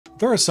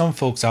There are some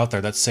folks out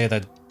there that say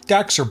that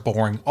DACs are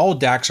boring, all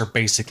DACs are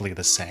basically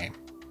the same.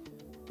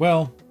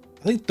 Well,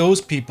 I think those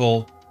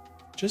people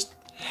just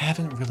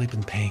haven't really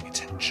been paying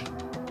attention.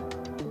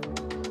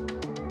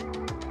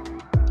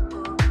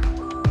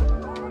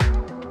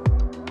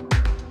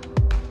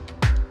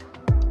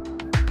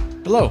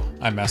 Hello,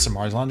 I'm Master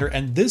Marslander,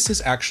 and this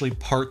is actually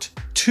part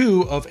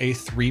 2 of a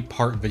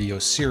 3-part video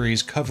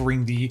series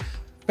covering the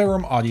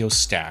Ferrum audio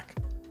stack.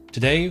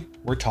 Today,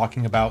 we're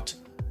talking about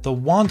the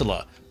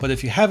WANDLA, but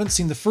if you haven't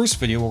seen the first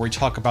video where we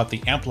talk about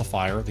the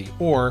amplifier, the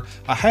OR,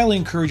 I highly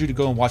encourage you to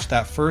go and watch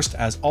that first,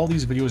 as all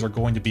these videos are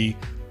going to be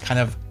kind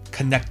of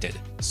connected.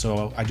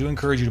 So I do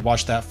encourage you to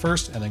watch that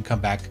first and then come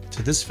back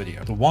to this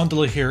video. The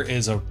WANDLA here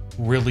is a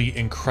really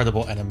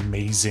incredible and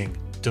amazing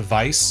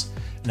device,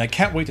 and I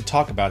can't wait to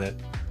talk about it.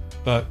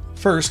 But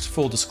first,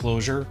 full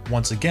disclosure,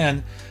 once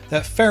again,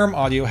 that Ferrum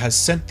Audio has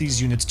sent these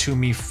units to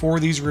me for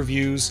these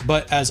reviews,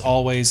 but as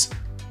always,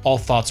 all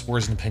thoughts,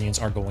 words, and opinions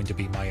are going to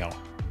be my own.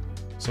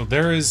 So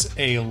there is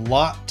a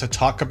lot to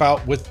talk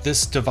about with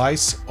this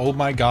device. Oh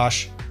my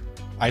gosh,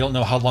 I don't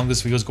know how long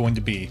this video is going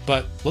to be,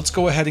 but let's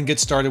go ahead and get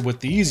started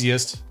with the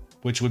easiest,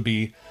 which would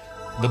be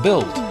the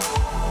build.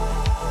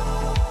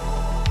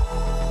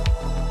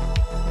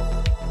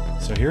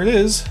 So here it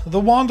is,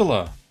 the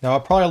WANDLA. Now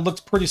it probably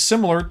looks pretty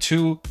similar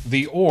to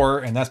the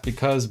OR, and that's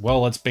because,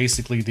 well, it's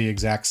basically the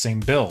exact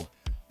same build,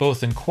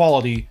 both in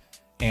quality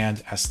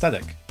and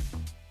aesthetic.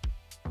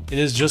 It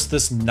is just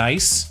this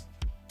nice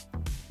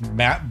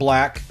matte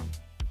black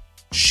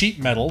sheet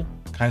metal,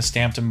 kind of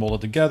stamped and molded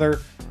together.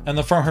 And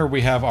the front here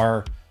we have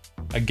our,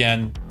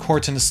 again,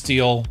 Corten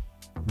steel,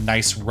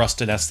 nice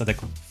rusted aesthetic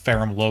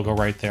Ferrum logo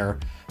right there.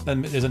 That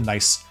is a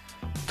nice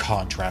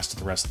contrast to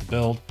the rest of the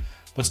build.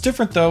 What's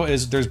different though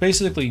is there's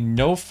basically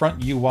no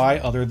front UI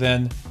other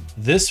than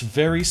this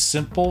very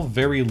simple,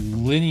 very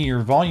linear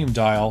volume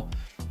dial.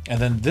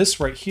 And then this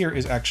right here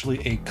is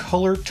actually a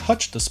color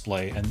touch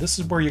display. And this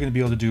is where you're going to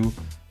be able to do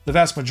the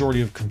vast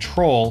majority of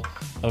control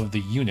of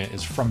the unit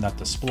is from that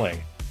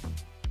display.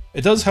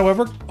 It does,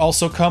 however,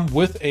 also come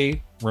with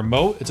a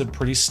remote. It's a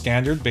pretty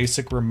standard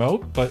basic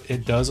remote, but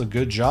it does a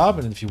good job.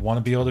 And if you want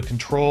to be able to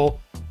control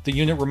the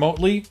unit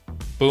remotely,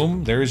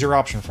 boom, there's your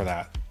option for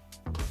that.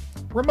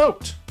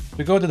 Remote.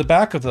 We go to the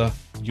back of the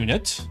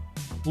unit.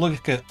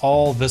 Look at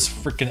all this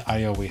freaking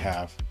I/O we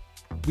have.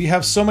 We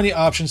have so many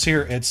options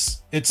here.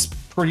 It's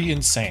pretty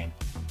insane.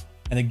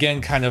 And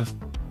again, kind of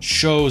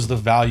shows the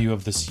value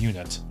of this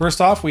unit.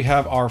 First off, we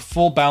have our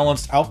full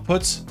balanced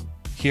outputs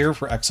here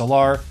for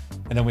XLR,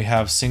 and then we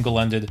have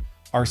single-ended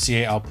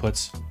RCA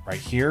outputs right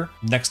here.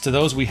 Next to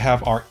those, we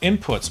have our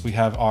inputs. We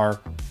have our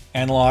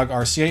analog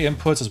RCA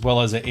inputs as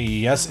well as an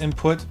AES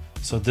input.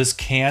 So this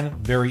can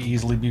very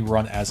easily be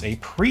run as a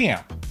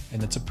preamp,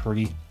 and it's a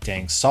pretty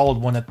dang solid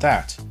one at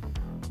that.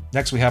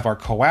 Next, we have our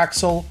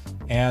coaxial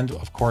and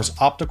of course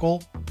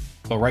optical.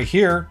 But right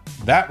here,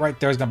 that right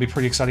there is going to be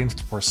pretty exciting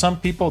for some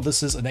people.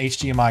 This is an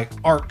HDMI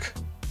ARC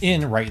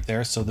in right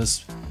there. So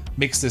this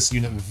makes this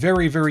unit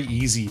very, very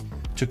easy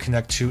to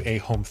connect to a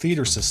home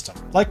theater system.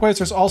 Likewise,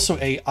 there's also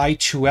a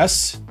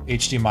I2S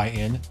HDMI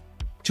in.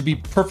 To be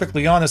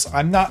perfectly honest,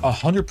 I'm not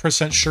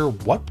 100% sure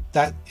what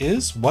that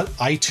is, what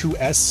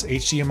I2S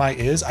HDMI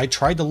is. I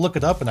tried to look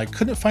it up and I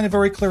couldn't find a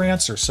very clear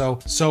answer. So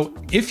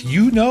if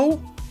you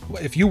know,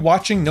 if you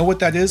watching know what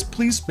that is,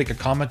 please make a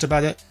comment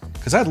about it,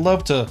 because I'd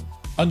love to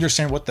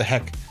understand what the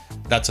heck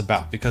that's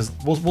about, because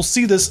we'll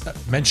see this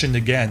mentioned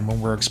again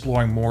when we're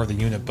exploring more of the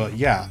unit. But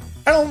yeah,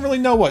 I don't really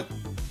know what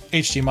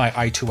HDMI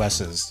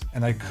I2S is,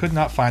 and I could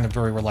not find a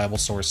very reliable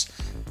source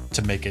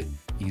to make it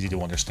easy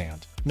to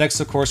understand.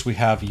 Next, of course, we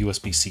have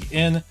USB-C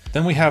in.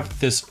 Then we have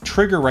this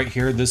trigger right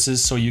here. This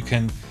is so you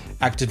can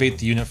activate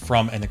the unit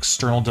from an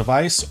external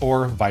device,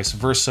 or vice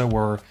versa,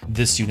 where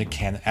this unit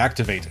can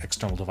activate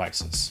external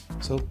devices.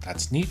 So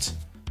that's neat.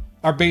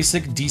 Our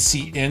basic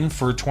DC in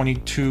for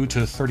 22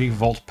 to 30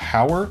 volt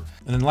power.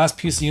 And then the last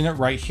piece of the unit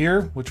right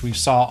here, which we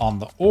saw on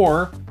the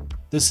OR,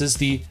 this is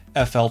the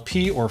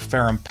FLP or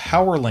Ferrum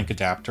Power Link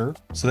adapter,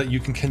 so that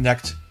you can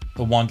connect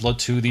the WANDLA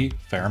to the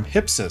Ferrum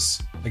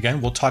HIPSYS.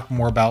 Again, we'll talk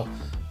more about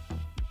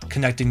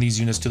connecting these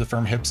units to the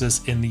Ferrum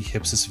HIPSYS in the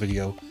HIPSYS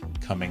video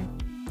coming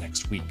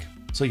next week.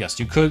 So yes,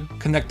 you could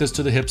connect this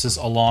to the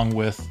HIPSYS along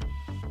with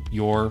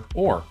your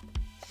OR.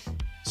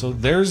 So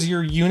there's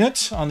your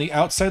unit on the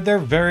outside there.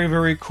 Very,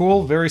 very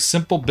cool, very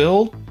simple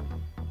build.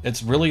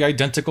 It's really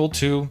identical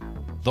to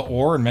the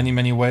OR in many,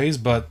 many ways,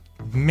 but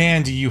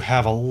man, do you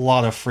have a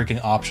lot of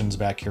freaking options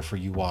back here for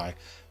UI.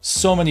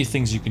 So many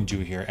things you can do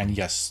here. And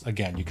yes,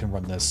 again, you can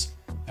run this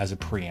as a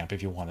preamp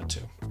if you wanted to.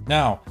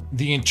 Now,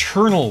 the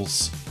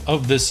internals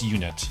of this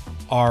unit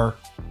are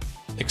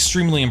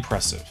extremely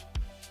impressive,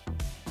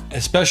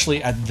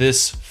 especially at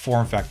this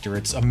form factor.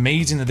 It's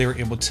amazing that they were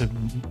able to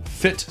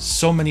fit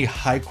so many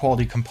high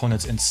quality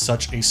components in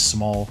such a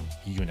small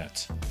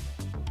unit.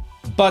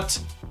 But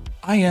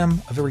I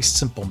am a very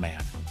simple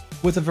man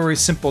with a very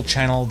simple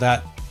channel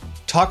that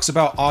talks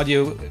about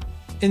audio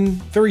in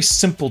very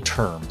simple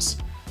terms.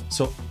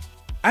 So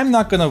I'm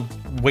not gonna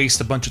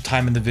waste a bunch of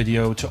time in the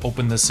video to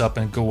open this up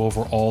and go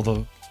over all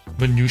the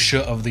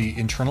minutia of the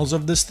internals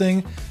of this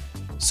thing.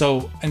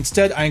 So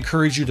instead, I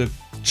encourage you to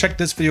check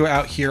this video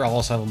out here. I'll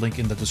also have a link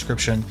in the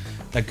description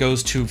that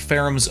goes to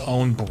Ferrum's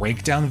own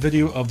breakdown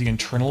video of the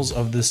internals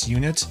of this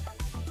unit.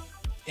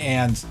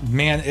 And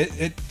man,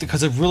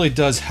 because it really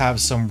does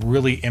have some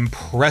really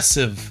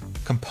impressive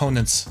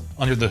components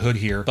under the hood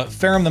here, but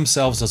Ferrum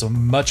themselves does a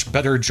much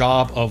better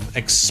job of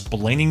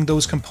explaining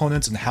those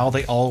components and how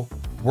they all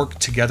work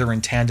together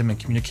in tandem and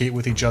communicate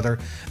with each other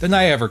than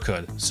I ever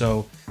could.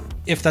 So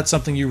if that's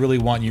something you really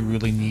want, you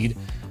really need,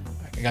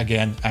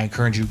 again, I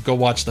encourage you, go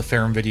watch the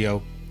Ferrum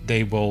video.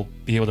 They will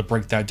be able to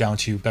break that down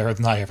to you better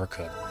than I ever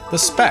could. The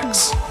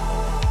specs.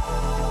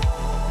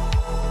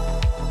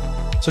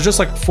 So just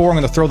like before, I'm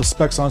going to throw the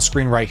specs on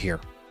screen right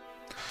here.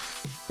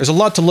 There's a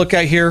lot to look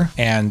at here,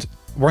 and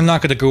we're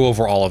not going to go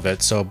over all of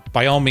it. So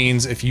by all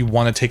means, if you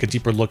want to take a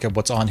deeper look at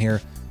what's on here,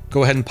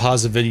 go ahead and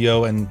pause the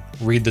video and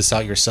read this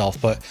out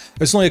yourself. But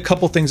there's only a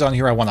couple things on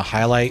here I want to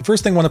highlight.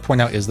 First thing I want to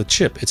point out is the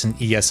chip. It's an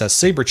ESS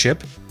Sabre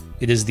chip.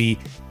 It is the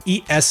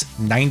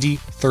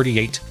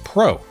ES9038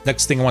 Pro.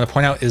 Next thing I want to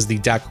point out is the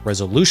DAC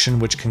resolution,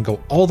 which can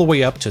go all the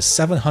way up to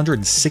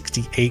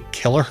 768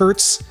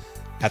 kilohertz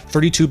at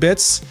 32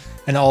 bits,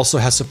 and also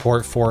has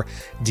support for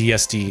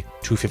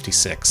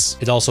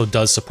DSD256. It also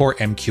does support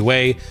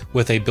MQA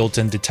with a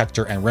built-in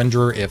detector and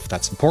renderer if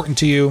that's important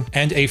to you,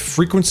 and a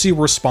frequency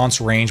response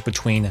range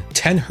between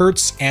 10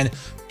 Hz and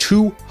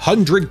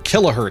 200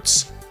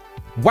 kilohertz.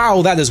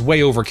 Wow, that is way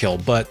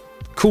overkill, but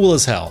cool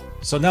as hell.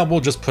 So now we'll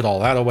just put all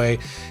that away,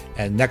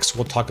 and next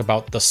we'll talk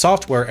about the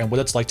software and what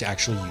it's like to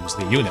actually use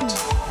the unit.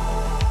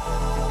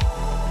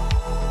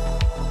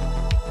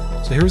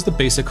 So here's the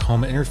basic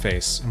home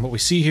interface, and what we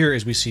see here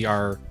is we see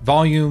our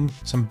volume,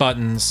 some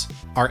buttons,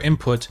 our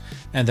input,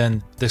 and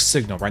then the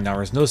signal. Right now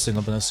there's no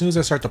signal, but as soon as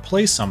I start to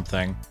play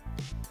something,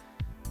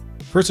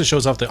 first it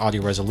shows off the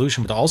audio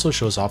resolution, but it also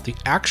shows off the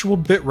actual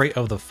bitrate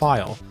of the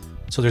file.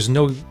 So there's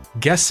no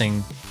guessing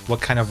what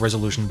kind of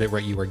resolution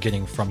bitrate you are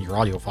getting from your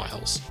audio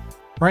files.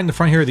 Right in the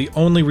front here, the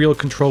only real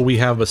control we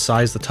have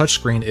besides the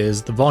touchscreen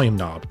is the volume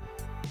knob.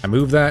 I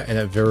move that and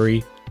it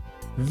very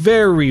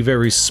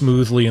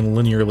smoothly and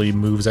linearly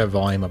moves that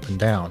volume up and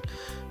down.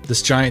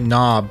 This giant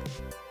knob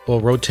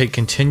will rotate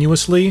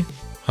continuously,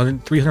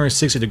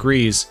 360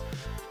 degrees,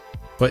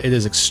 but it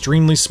is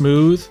extremely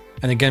smooth.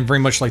 And again, very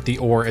much like the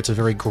OR, it's a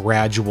very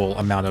gradual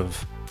amount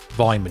of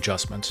volume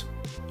adjustment.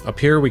 Up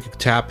here, we could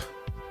tap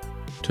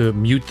to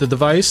mute the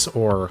device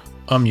or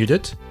unmute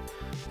it.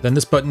 Then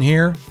this button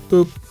here,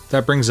 boop,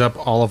 that brings up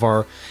all of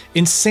our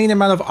insane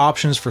amount of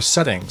options for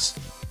settings.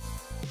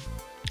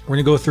 We're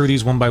going to go through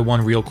these one by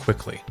one real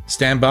quickly.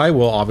 Standby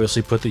will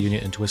obviously put the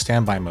unit into a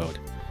standby mode.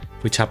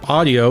 If we tap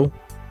audio,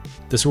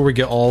 this is where we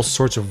get all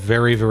sorts of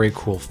very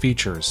cool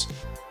features.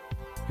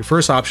 Your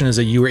first option is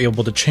that you are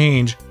able to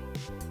change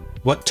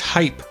what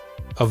type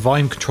of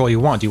volume control you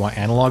want. Do you want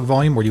analog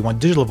volume or do you want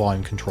digital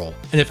volume control?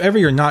 And if ever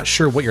you're not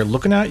sure what you're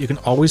looking at, you can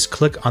always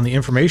click on the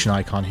information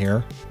icon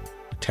here,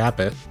 tap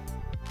it,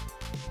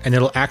 and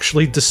it'll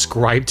actually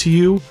describe to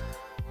you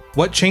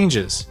what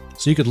changes.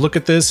 So you could look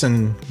at this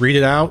and read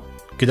it out,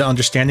 get an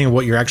understanding of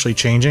what you're actually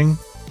changing.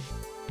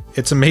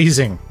 It's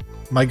amazing.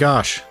 My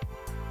gosh.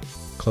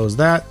 Close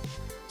that.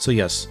 So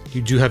yes,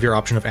 you do have your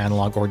option of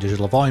analog or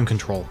digital volume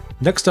control.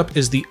 Next up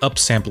is the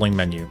upsampling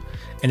menu.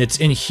 And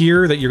it's in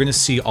here that you're going to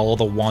see all of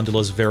the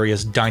WANDLA's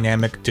various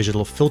dynamic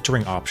digital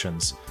filtering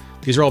options.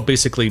 These are all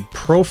basically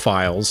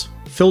profiles,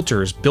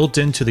 filters built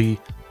into the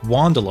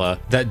WANDLA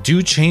that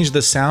do change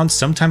the sound,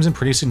 sometimes in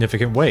pretty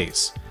significant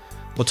ways.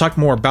 We'll talk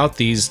more about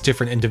these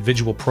different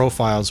individual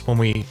profiles when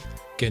we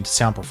get into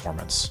sound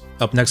performance.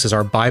 Up next is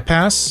our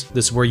bypass.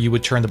 This is where you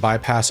would turn the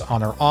bypass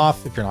on or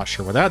off. If you're not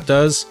sure what that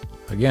does,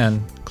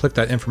 again, click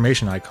that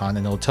information icon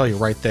and it'll tell you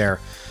right there.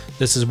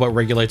 This is what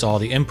regulates all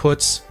the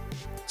inputs.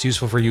 It's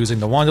useful for using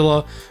the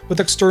WANDLA with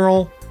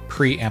external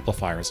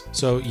preamplifiers.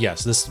 So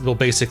yes, this will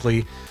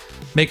basically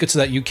make it so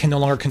that you can no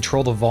longer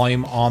control the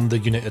volume on the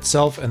unit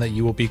itself and that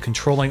you will be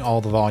controlling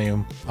all the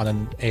volume on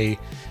an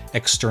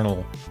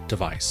external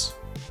device.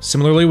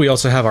 Similarly, we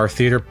also have our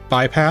theater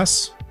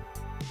bypass,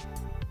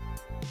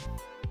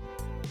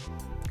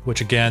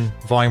 which again,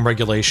 volume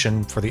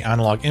regulation for the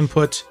analog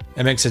input.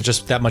 It makes it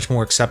just that much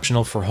more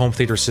exceptional for home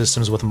theater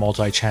systems with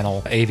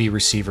multi-channel AV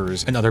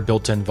receivers and other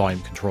built-in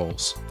volume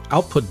controls.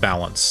 Output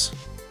balance.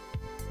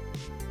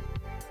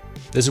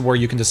 This is where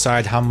you can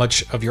decide how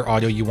much of your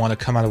audio you want to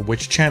come out of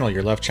which channel,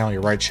 your left channel,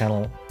 your right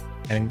channel,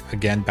 and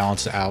again,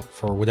 balance it out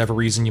for whatever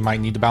reason you might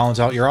need to balance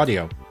out your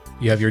audio.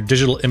 You have your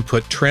digital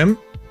input trim.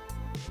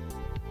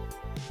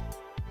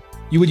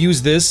 You would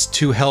use this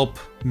to help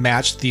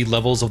match the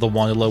levels of the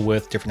WANDLA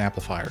with different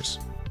amplifiers.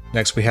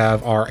 Next, we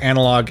have our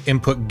analog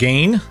input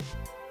gain.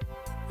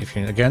 If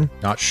you're, again,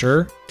 not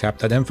sure, tap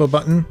that info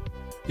button.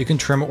 You can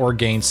trim or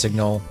gain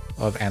signal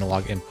of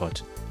analog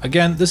input.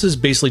 Again, this is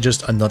basically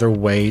just another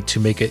way to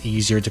make it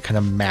easier to kind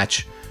of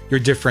match your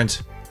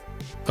different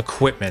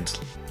equipment,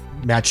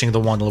 matching the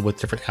WANDLA with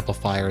different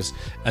amplifiers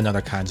and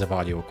other kinds of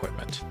audio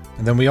equipment.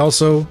 And then we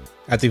also,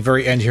 at the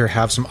very end here,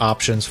 have some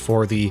options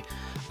for the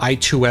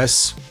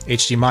I2S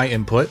HDMI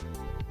input.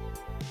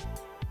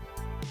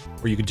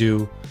 where you could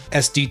do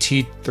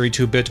SDT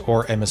 32-bit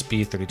or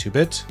MSB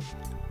 32-bit,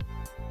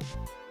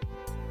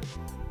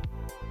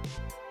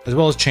 as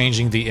well as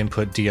changing the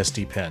input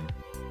DSD pin.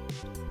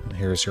 And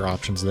here's your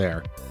options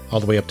there, all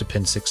the way up to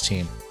pin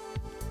 16.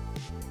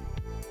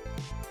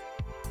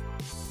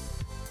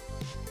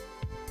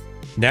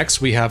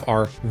 Next, we have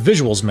our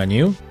visuals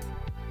menu.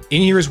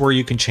 In here is where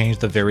you can change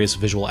the various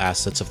visual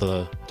assets of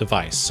the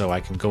device. So I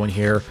can go in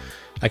here,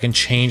 I can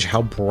change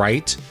how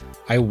bright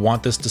I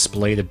want this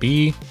display to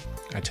be.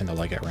 I tend to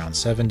like it around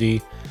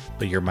 70,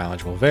 but your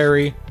mileage will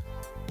vary.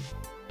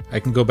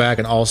 I can go back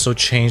and also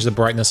change the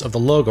brightness of the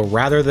logo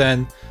rather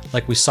than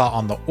like we saw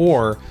on the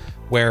OR,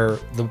 where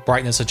the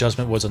brightness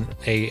adjustment was an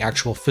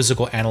actual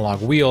physical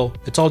analog wheel.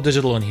 It's all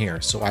digital in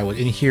here. So I would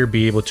in here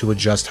be able to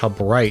adjust how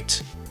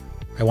bright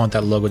I want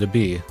that logo to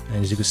be.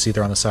 And as you can see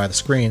there on the side of the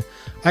screen,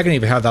 I can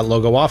even have that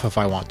logo off if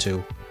I want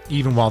to,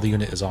 even while the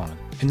unit is on.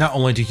 And not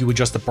only do you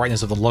adjust the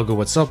brightness of the logo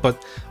itself,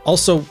 but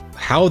also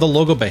how the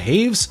logo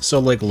behaves. So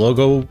like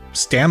logo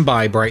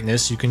standby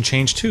brightness, you can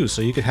change too.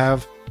 So you could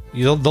have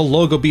the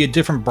logo be a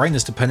different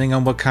brightness depending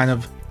on what kind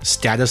of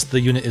status the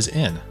unit is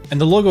in. And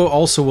the logo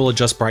also will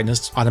adjust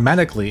brightness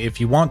automatically if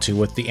you want to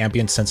with the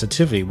ambient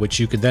sensitivity, which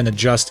you could then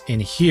adjust in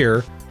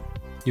here.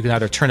 You can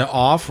either turn it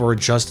off or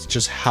adjust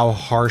just how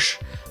harsh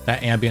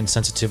that ambient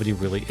sensitivity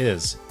really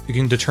is. You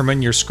can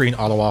determine your screen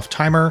auto off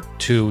timer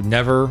to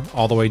never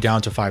all the way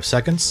down to 5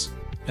 seconds.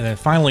 And then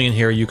finally in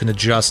here, you can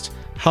adjust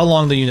how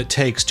long the unit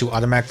takes to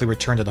automatically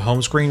return to the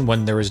home screen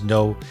when there is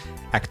no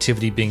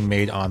activity being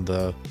made on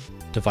the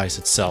device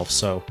itself.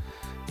 So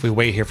if we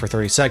wait here for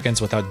 30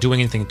 seconds without doing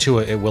anything to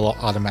it, it will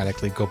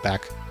automatically go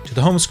back to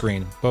the home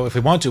screen. But if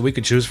we want to, we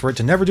could choose for it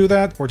to never do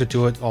that or to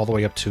do it all the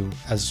way up to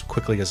as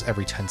quickly as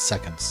every 10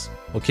 seconds.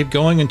 We'll keep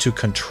going into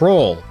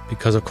control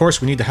because of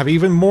course we need to have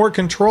even more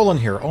control in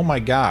here. Oh my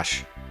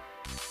gosh.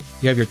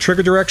 You have your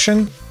trigger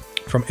direction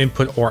from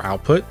input or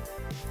output.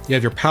 You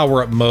have your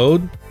power up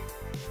mode,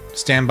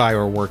 standby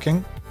or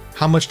working,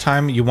 how much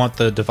time you want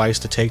the device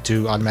to take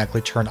to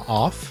automatically turn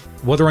off,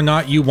 whether or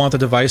not you want the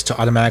device to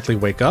automatically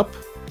wake up,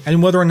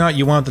 and whether or not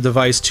you want the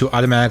device to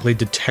automatically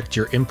detect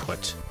your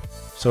input.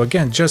 So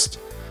again, just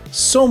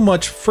so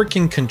much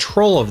freaking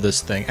control of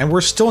this thing, and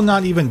we're still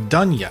not even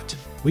done yet.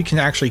 We can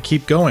actually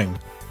keep going.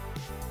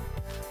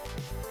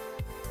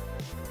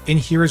 In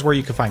here is where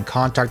you can find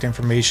contact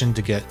information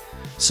to get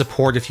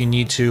support if you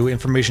need to,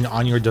 information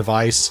on your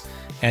device,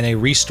 and a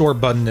restore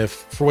button if,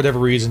 for whatever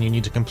reason, you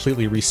need to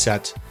completely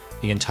reset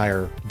the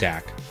entire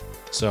DAC.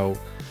 So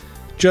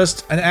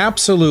just an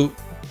absolute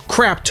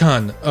crap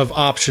ton of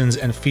options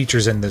and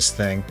features in this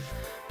thing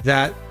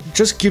that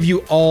just give you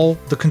all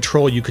the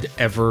control you could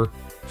ever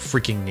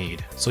freaking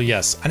need. So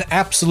yes, an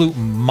absolute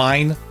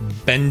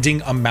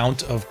mind-bending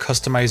amount of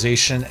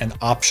customization and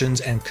options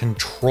and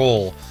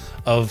control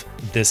of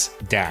this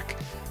DAC.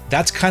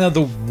 That's kind of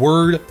the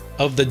word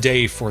of the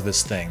day for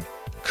this thing.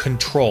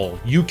 Control.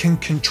 You can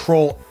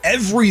control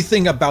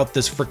everything about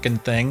this freaking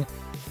thing.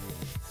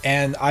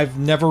 And I've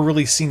never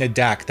really seen a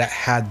DAC that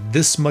had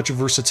this much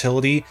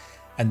versatility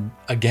and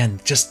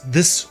again, just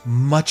this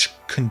much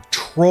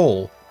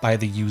control by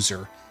the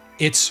user.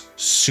 It's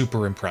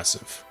super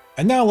impressive.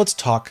 And now let's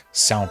talk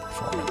sound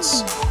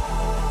performance.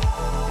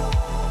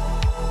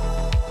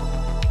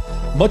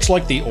 Much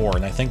like the OR,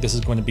 and I think this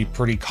is going to be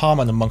pretty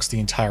common amongst the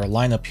entire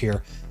lineup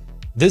here,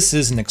 this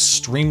is an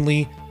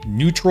extremely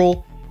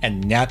neutral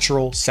and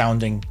natural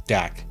sounding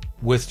DAC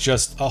with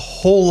just a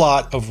whole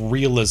lot of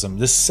realism.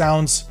 This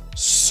sounds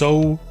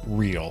so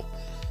real.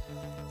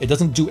 It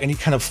doesn't do any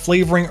kind of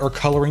flavoring or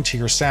coloring to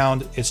your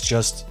sound. It's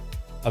just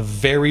a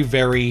very,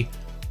 very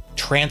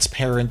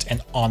transparent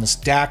and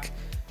honest DAC.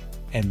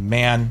 And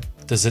man,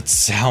 does it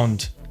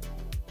sound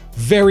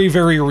very,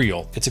 very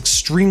real. It's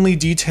extremely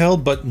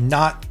detailed, but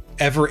not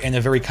ever in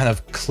a very kind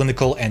of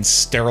clinical and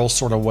sterile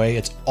sort of way.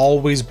 It's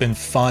always been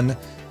fun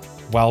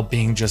while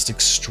being just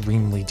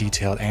extremely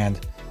detailed and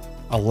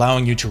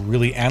allowing you to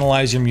really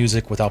analyze your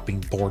music without being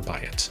bored by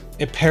it.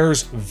 It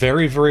pairs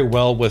very, very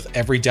well with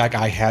every DAC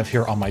I have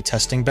here on my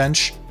testing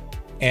bench.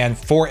 And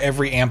for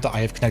every amp that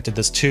I have connected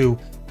this to,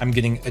 I'm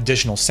getting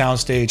additional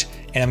soundstage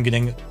and I'm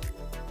getting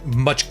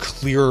much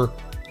clearer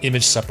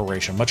image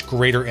separation, much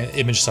greater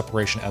image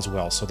separation as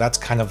well. So that's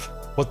kind of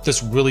what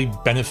this really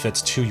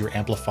benefits to your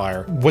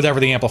amplifier, whatever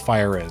the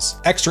amplifier is.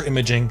 Extra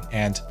imaging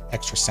and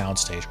extra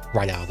soundstage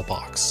right out of the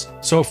box.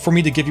 So for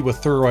me to give you a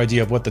thorough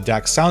idea of what the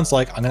DAC sounds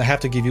like, I'm gonna have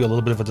to give you a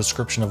little bit of a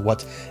description of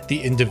what the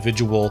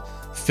individual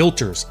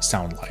filters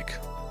sound like.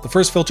 The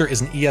first filter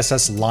is an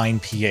ESS line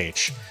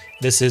PH.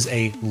 This is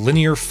a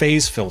linear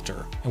phase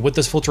filter. And with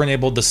this filter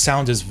enabled, the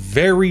sound is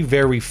very,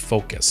 very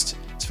focused.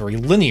 It's very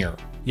linear.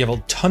 You have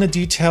a ton of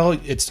detail.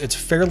 It's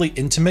fairly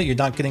intimate. You're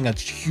not getting a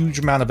huge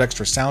amount of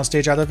extra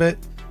soundstage out of it.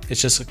 It's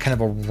just kind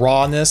of a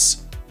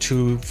rawness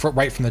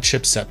right from the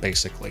chipset,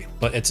 basically.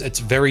 But it's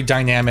very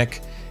dynamic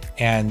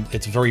and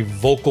it's very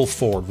vocal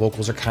forward.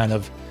 Vocals are kind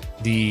of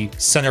the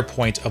center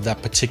point of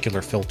that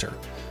particular filter.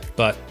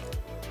 But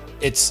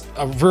It's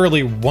a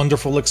really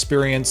wonderful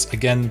experience.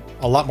 Again,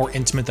 a lot more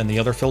intimate than the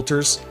other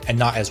filters and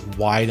not as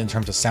wide in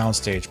terms of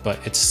soundstage, but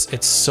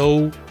it's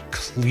so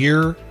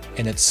clear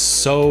and it's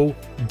so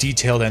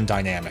detailed and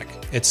dynamic.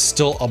 It's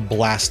still a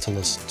blast to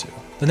listen to.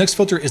 The next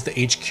filter is the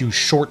HQ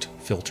short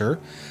filter.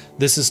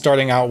 This is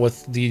starting out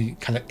with the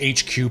kind of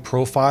HQ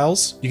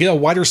profiles. You get a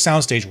wider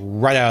soundstage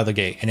right out of the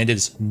gate, and it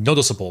is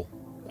noticeable.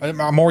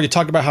 I'm already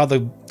talking about how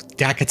the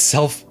DAC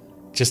itself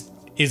just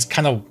is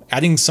kind of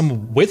adding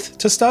some width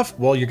to stuff.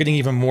 Well, you're getting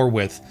even more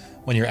width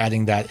when you're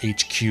adding that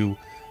HQ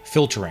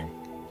filtering.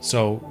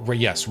 So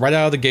yes, right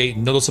out of the gate,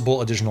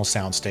 noticeable additional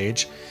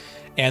soundstage.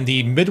 And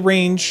the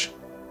mid-range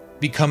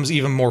becomes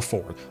even more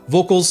forward.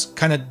 Vocals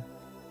kind of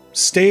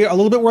stay a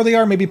little bit where they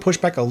are, maybe push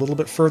back a little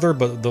bit further,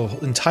 but the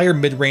entire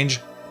mid-range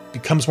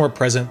becomes more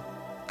present,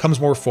 comes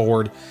more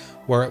forward,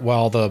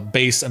 while the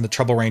bass and the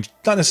treble range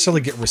not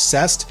necessarily get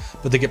recessed,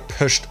 but they get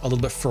pushed a little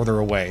bit further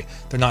away.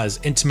 They're not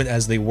as intimate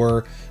as they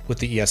were with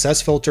the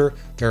ESS filter.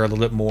 They're a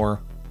little bit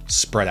more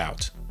spread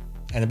out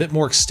and a bit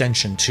more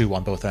extension too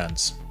on both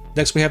ends.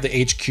 Next, we have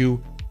the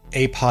HQ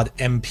APOD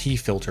MP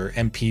filter,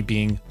 MP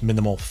being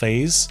minimal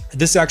phase.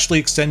 This actually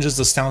extends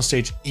the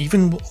soundstage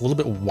even a little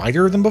bit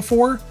wider than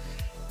before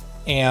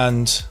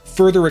and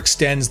further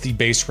extends the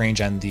bass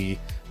range and the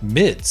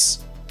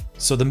mids.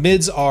 So the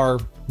mids are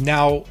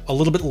now a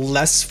little bit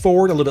less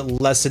forward, a little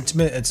bit less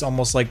intimate. It's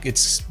almost like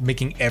it's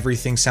making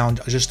everything sound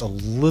just a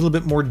little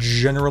bit more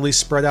generally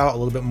spread out, a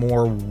little bit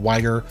more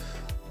wider,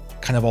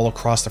 kind of all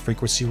across the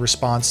frequency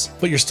response,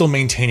 but you're still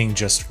maintaining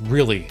just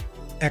really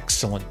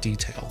excellent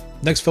detail.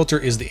 Next filter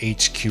is the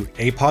HQ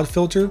APOD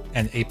filter,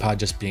 and APOD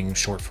just being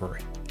short for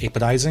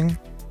apodizing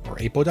or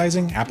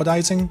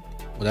apodizing,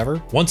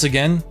 whatever. Once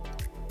again,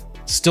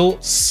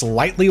 still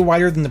slightly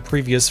wider than the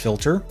previous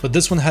filter, but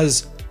this one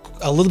has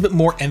a little bit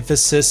more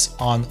emphasis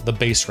on the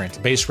bass range. The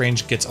bass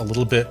range gets a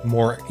little bit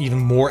more, even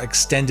more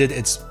extended.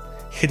 It's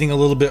hitting a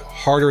little bit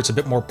harder. It's a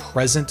bit more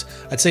present.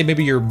 I'd say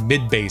maybe your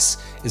mid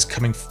bass is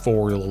coming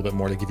forward a little bit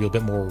more to give you a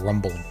bit more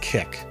rumble and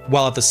kick.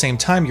 While at the same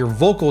time, your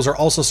vocals are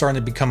also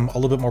starting to become a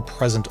little bit more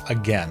present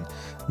again.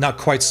 Not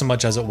quite so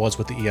much as it was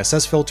with the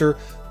ESS filter,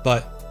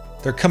 but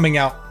they're coming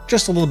out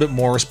just a little bit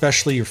more,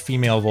 especially your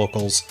female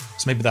vocals.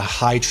 So maybe the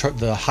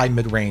high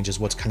mid range is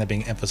what's kind of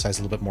being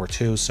emphasized a little bit more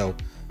too. So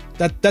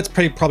that's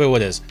probably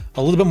what it is.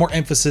 A little bit more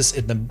emphasis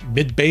in the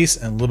mid bass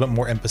and a little bit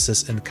more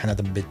emphasis in kind of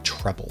the mid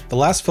treble. The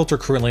last filter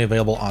currently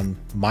available on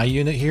my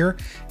unit here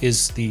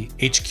is the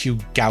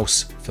HQ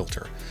Gauss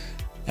filter.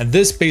 And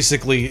this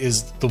basically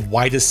is the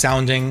widest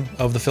sounding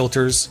of the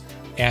filters,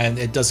 and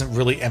it doesn't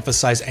really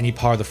emphasize any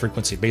part of the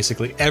frequency.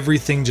 Basically,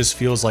 everything just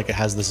feels like it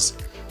has this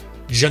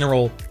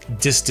general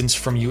distance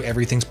from you.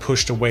 Everything's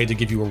pushed away to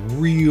give you a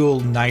real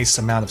nice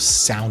amount of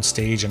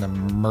soundstage and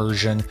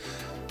immersion,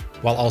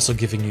 while also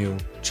giving you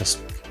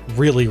just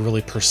really,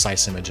 really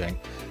precise imaging.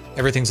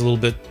 Everything's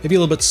maybe a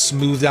little bit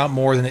smoothed out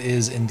more than it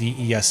is in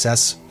the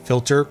ESS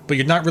filter, but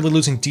you're not really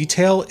losing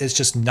detail. It's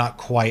just not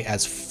quite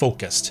as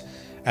focused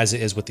as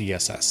it is with the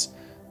ESS.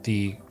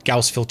 The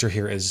Gauss filter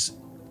here is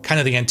kind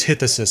of the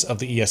antithesis of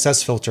the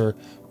ESS filter,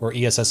 where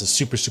ESS is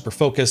super, super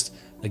focused.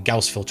 The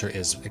Gauss filter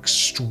is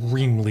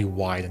extremely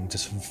wide and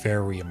just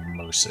very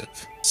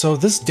immersive. So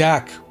this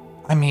DAC,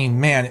 I mean,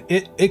 man,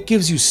 it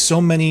gives you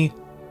so many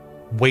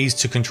ways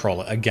to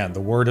control it. Again, the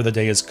word of the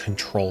day is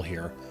control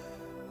here.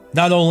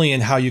 Not only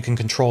in how you can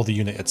control the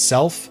unit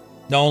itself,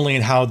 not only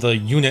in how the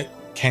unit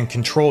can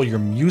control your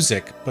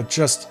music, but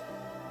just,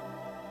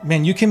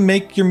 man, you can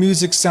make your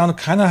music sound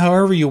kind of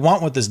however you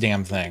want with this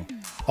damn thing.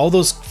 All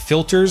those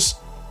filters,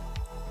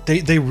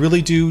 they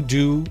really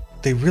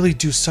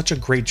do such a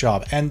great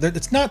job. And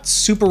it's not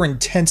super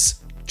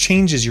intense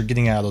changes you're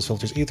getting out of those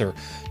filters either,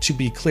 to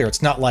be clear.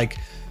 It's not like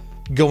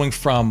going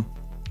from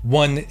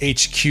one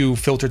HQ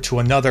filter to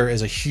another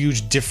is a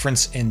huge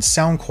difference in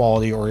sound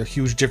quality or a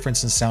huge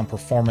difference in sound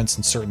performance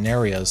in certain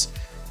areas.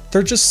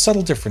 They're just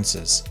subtle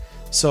differences.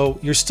 So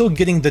you're still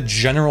getting the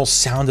general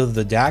sound of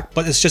the DAC,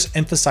 but it's just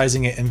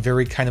emphasizing it in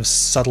very kind of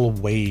subtle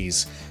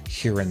ways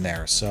here and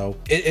there. So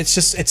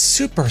it's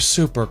super,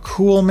 super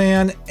cool,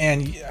 man.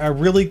 And I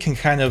really can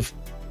kind of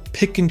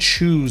pick and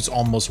choose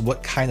almost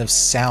what kind of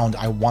sound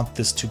I want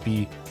this to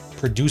be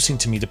producing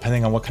to me,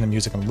 depending on what kind of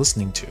music I'm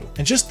listening to.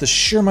 And just the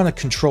sheer amount of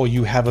control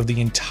you have of the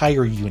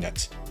entire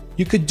unit.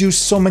 You could do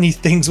so many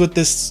things with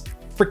this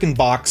freaking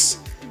box,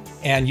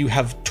 and you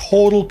have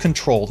total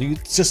control. You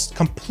just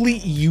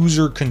complete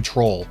user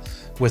control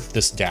with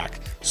this DAC.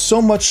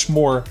 So much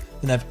more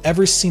than I've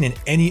ever seen in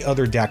any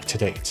other DAC to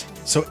date.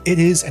 So it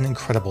is an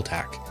incredible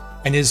DAC,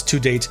 and is to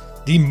date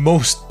the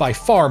most, by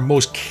far,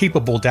 most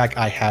capable DAC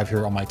I have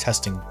here on my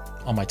testing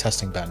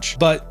bench.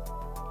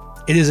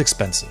 But it is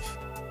expensive.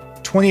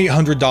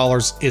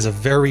 $2,800 is a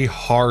very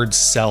hard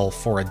sell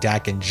for a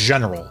DAC in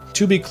general.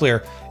 To be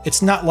clear,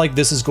 it's not like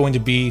this is going to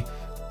be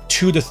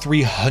 200 to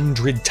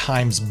 300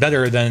 times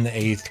better than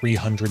a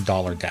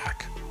 $300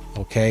 DAC,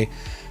 okay?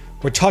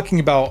 We're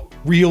talking about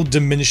real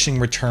diminishing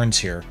returns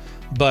here.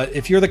 But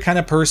if you're the kind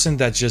of person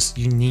that just,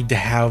 you need to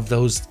have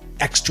those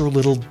extra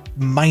little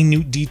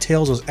minute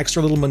details, those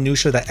extra little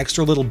minutia, that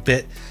extra little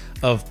bit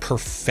of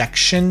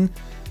perfection,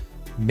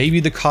 maybe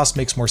the cost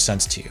makes more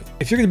sense to you.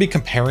 If you're going to be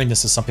comparing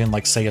this to something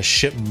like, say, a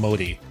ship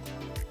Modi,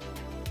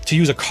 to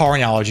use a car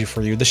analogy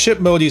for you, the ship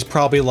Modi is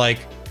probably like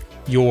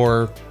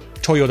your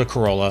Toyota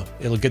Corolla.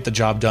 It'll get the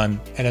job done,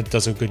 and it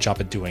does a good job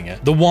at doing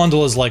it. The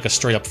WANDLA is like a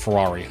straight up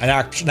Ferrari, an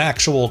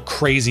actual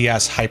crazy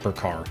ass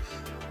hypercar.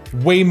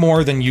 Way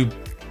more than you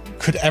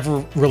could ever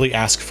really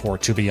ask for,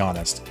 to be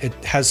honest. It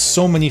has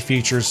so many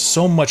features,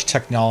 so much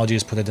technology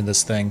is put into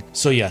this thing.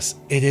 So yes,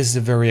 it is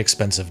a very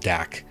expensive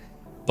DAC,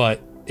 but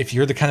if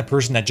you're the kind of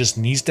person that just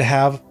needs to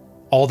have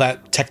all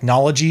that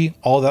technology,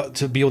 all that,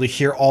 to be able to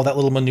hear all that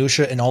little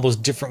minutia in all those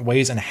different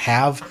ways and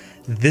have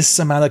this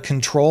amount of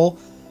control,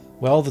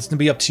 well, that's gonna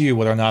be up to you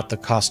whether or not the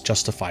cost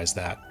justifies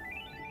that.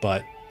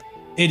 But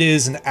it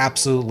is an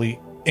absolutely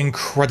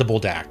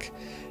incredible DAC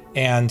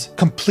and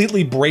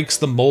completely breaks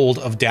the mold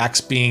of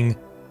DACs being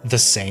the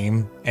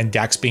same and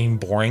DACs being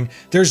boring.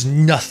 There's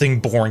nothing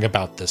boring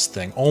about this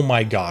thing. Oh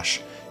my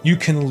gosh. You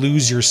can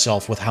lose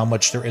yourself with how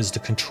much there is to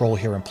control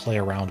here and play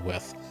around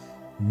with.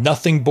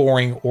 Nothing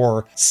boring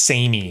or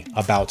samey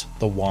about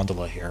the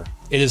WANDLA here.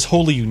 It is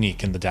wholly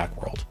unique in the DAC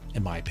world,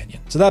 in my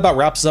opinion. So that about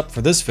wraps up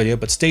for this video,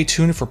 but stay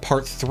tuned for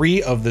part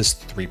 3 of this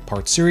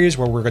 3-part series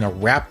where we're gonna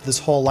wrap this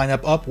whole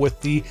lineup up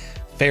with the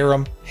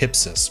Ferrum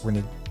Hypsis. We're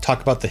gonna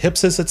talk about the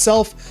Hypsis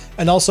itself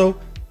and also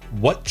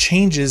what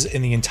changes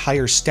in the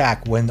entire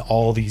stack when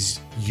all these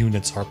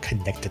units are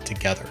connected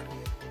together.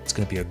 It's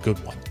gonna be a good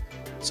one.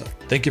 So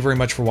thank you very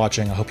much for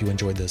watching. I hope you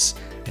enjoyed this,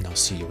 and I'll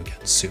see you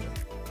again soon.